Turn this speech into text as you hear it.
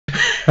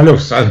Hello,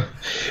 son.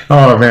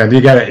 Oh man, you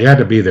had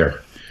to be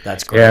there.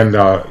 That's great. And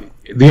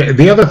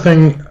the other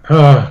thing,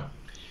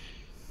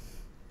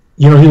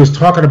 he was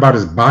talking about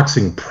his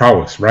boxing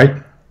prowess,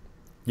 right?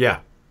 Yeah.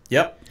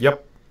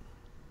 Yep.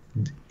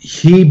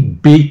 He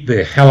beat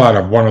the hell out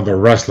of one of the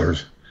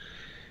wrestlers.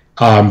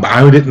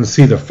 I didn't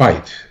see the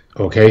fight.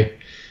 Okay,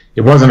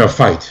 it wasn't a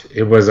fight.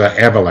 It was an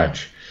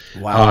avalanche.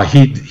 Wow.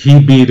 He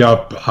beat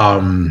up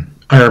Iron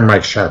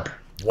Mike Sharpe.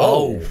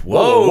 Whoa.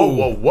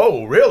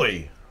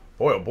 Really?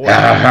 Boy, oh boy.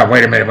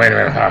 Wait a minute.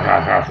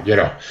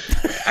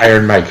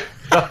 Iron Mike,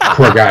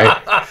 poor guy.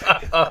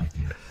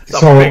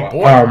 So, big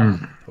boy.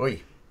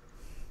 Oy.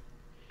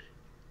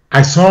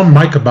 I saw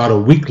Mike about a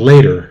week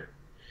later,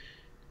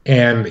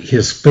 and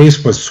his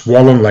face was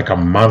swollen like a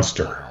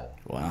monster.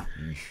 Wow.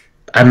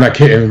 I'm not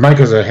kidding. Mike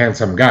is a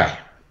handsome guy.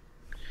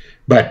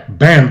 But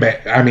bam,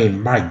 I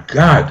mean, my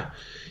God.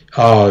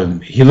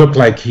 He looked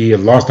like he had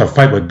lost a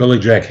fight with Billy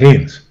Jack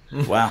Haynes.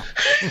 Wow.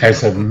 I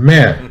said,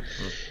 man.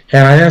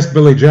 And I asked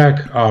Billy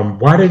Jack,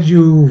 why did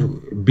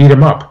you beat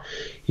him up?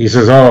 He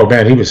says, oh,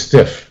 man, he was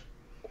stiff.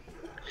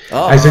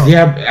 Oh. I said,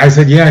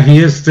 yeah, he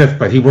is stiff,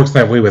 but he works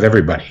that way with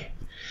everybody.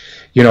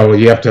 You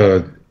have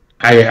to,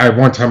 I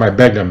one time I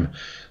begged him,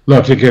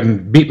 look, you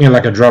can beat me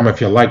like a drum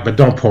if you like, but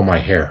don't pull my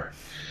hair.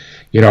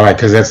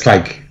 Because it's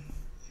like,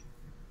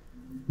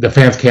 the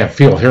fans can't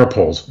feel hair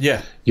pulls.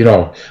 Yeah.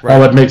 Right.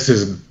 All it makes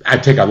is I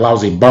take a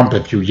lousy bump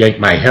if you yank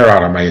my hair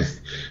out of my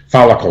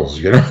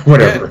follicles,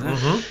 whatever. Yeah.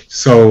 Mm-hmm.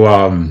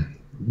 So,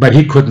 but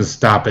he couldn't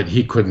stop it.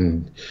 He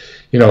couldn't,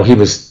 he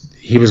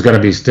was going to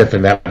be stiff,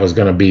 and that was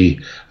going to be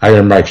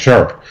Iron Mike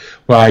Sharpe.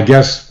 Well, I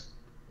guess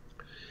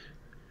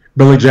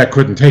Billy Jack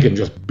couldn't take it and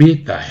just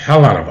beat the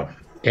hell out of him.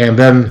 And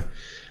then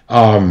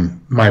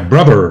my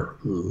brother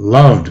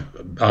loved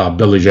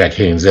Billy Jack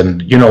Haynes,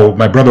 and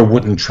my brother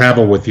wouldn't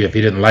travel with you if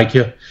he didn't like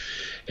you.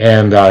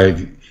 And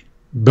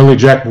Billy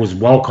Jack was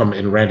welcome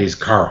in Randy's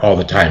car all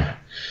the time,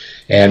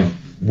 and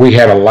we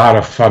had a lot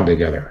of fun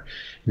together.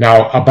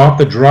 Now, about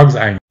the drugs,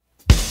 I'm